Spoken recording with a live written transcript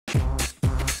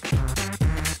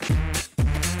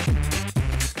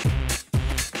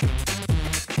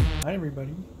Hi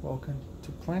everybody, welcome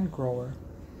to Plant Grower,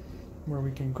 where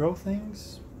we can grow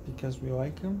things because we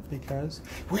like them, because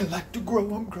we like to grow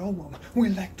them, we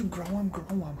like to grow them,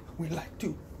 we like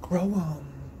to grow them.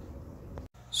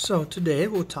 So today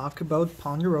we'll talk about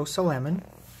Ponderosa lemon.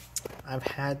 I've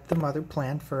had the mother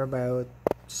plant for about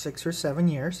 6 or 7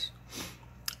 years.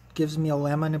 It gives me a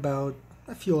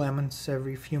few lemons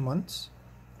every few months.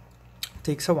 It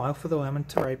takes a while for the lemon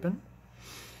to ripen.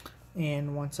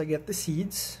 And once I get the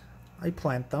seeds, I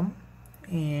plant them,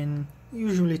 and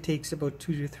usually takes about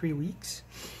 2 to 3 weeks,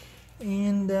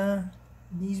 and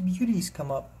these beauties come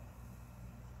up.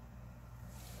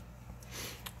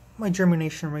 My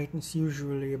germination rate is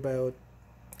usually about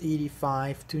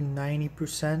 85 to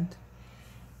 90%.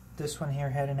 This one here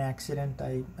had an accident.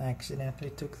 I accidentally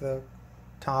took the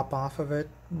top off of it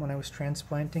when I was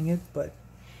transplanting it, but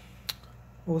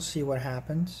we'll see what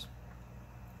happens.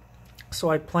 So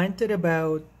I planted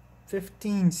about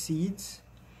 15 seeds,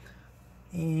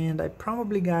 and I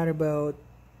probably got about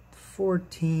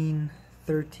 14,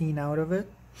 13 out of it.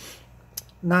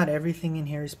 Not everything in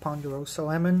here is Ponderosa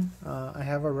lemon. I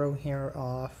have a row here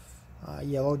of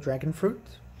yellow dragon fruit.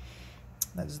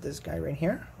 That's this guy right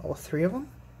here, all 3 of them.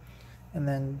 And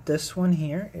then this one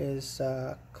here is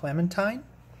clementine,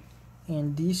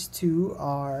 and these 2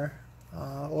 are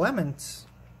lemons.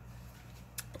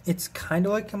 It's kind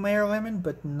of like a Meyer lemon,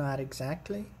 but not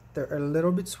exactly. They're a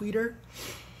little bit sweeter.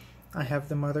 I have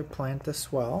the mother plant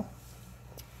as well.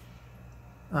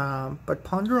 But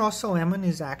Ponderosa lemon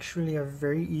is actually a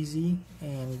very easy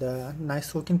and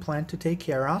nice looking plant to take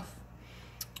care of.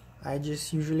 I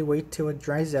just usually wait till it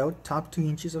dries out, top 2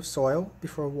 inches of soil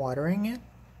before watering it,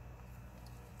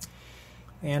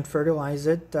 and fertilize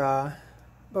it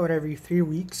about every 3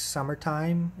 weeks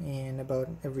summertime and about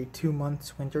every 2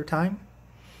 months wintertime.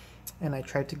 And I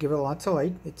try to give it lots of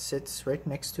light. It sits right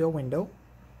next to a window,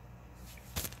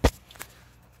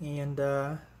 and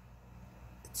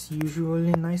it's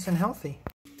usually nice and healthy.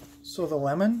 So the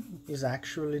lemon is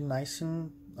actually nice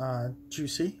and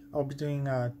juicy. I'll be doing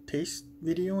a taste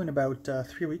video in about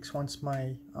 3 weeks once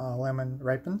my lemon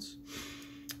ripens.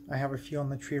 I have a few on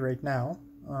the tree right now.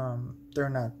 They're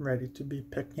not ready to be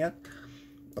picked yet,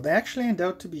 but they actually end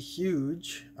out to be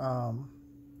huge.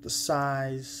 The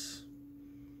size,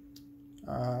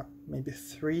 maybe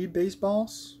 3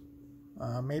 baseballs,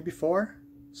 maybe 4.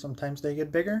 Sometimes they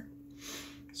get bigger,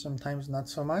 sometimes not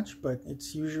so much, but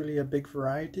it's usually a big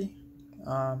variety.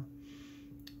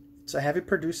 It's a heavy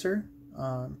producer.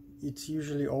 It's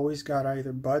usually always got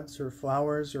either buds or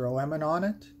flowers or a lemon on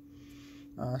it,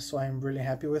 so I'm really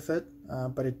happy with it.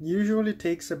 But it usually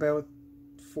takes about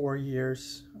 4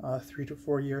 years, 3 to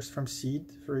 4 years from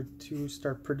seed for it to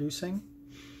start producing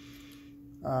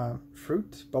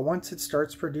fruit. But once it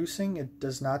starts producing, it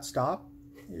does not stop.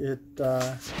 It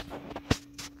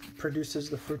produces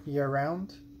the fruit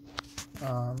year-round.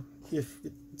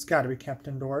 It's got to be kept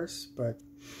indoors, but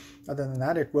other than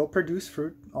that, it will produce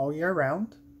fruit all year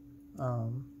round,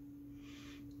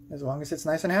 as long as it's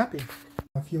nice and happy.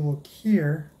 If you look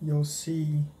here, you'll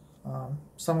see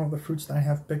some of the fruits that I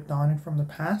have picked on it from the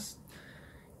past,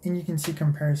 and you can see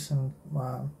comparison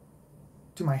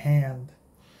to my hand.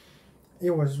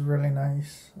 It was really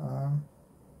nice.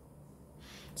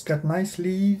 It's got nice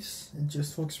leaves. It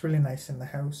just looks really nice in the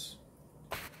house.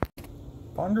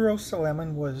 Ponderosa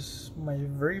lemon was my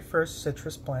very first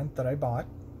citrus plant that I bought,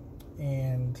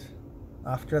 and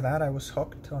after that I was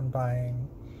hooked on buying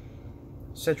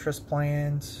citrus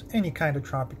plants, any kind of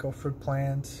tropical fruit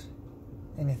plants,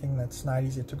 anything that's not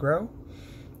easy to grow.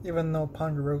 Even though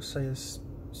Ponderosa is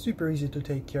super easy to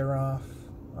take care of,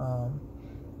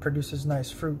 produces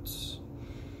nice fruits,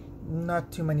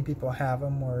 not too many people have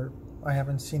them, or I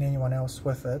haven't seen anyone else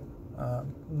with it.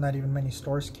 Not even many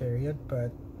stores carry it,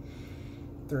 but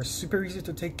they're super easy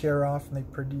to take care of, and they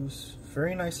produce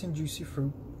very nice and juicy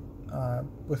fruit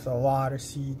with a lot of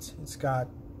seeds. It's got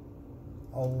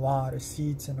a lot of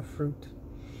seeds in the fruit,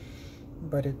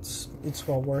 but it's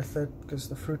well worth it because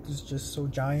the fruit is just so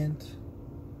giant.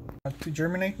 To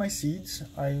germinate my seeds,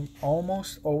 I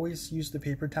almost always use the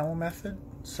paper towel method.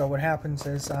 So what happens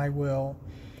is I will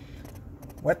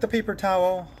wet the paper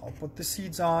towel, I'll put the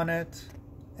seeds on it,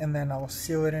 and then I'll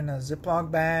seal it in a Ziploc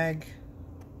bag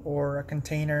or a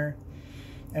container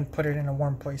and put it in a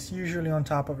warm place, usually on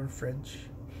top of a fridge.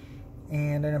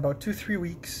 And in about 2-3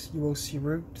 weeks, you will see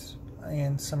roots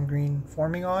and some green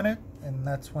forming on it, and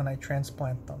that's when I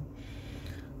transplant them.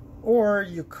 Or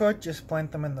you could just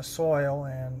plant them in the soil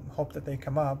and hope that they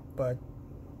come up, but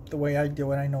the way I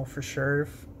do it, I know for sure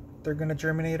if they're going to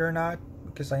germinate or not,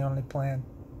 because I only plant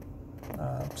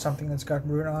something that's got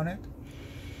root on it.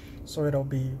 So it'll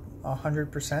be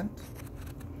 100%.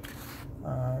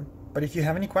 But if you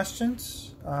have any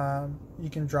questions, you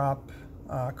can drop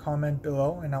a comment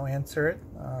below and I'll answer it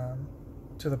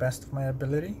to the best of my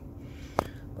ability.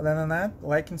 But other than that,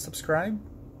 like and subscribe.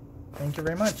 Thank you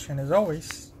very much. And as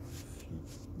always,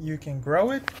 you can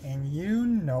grow it and you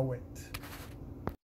know it.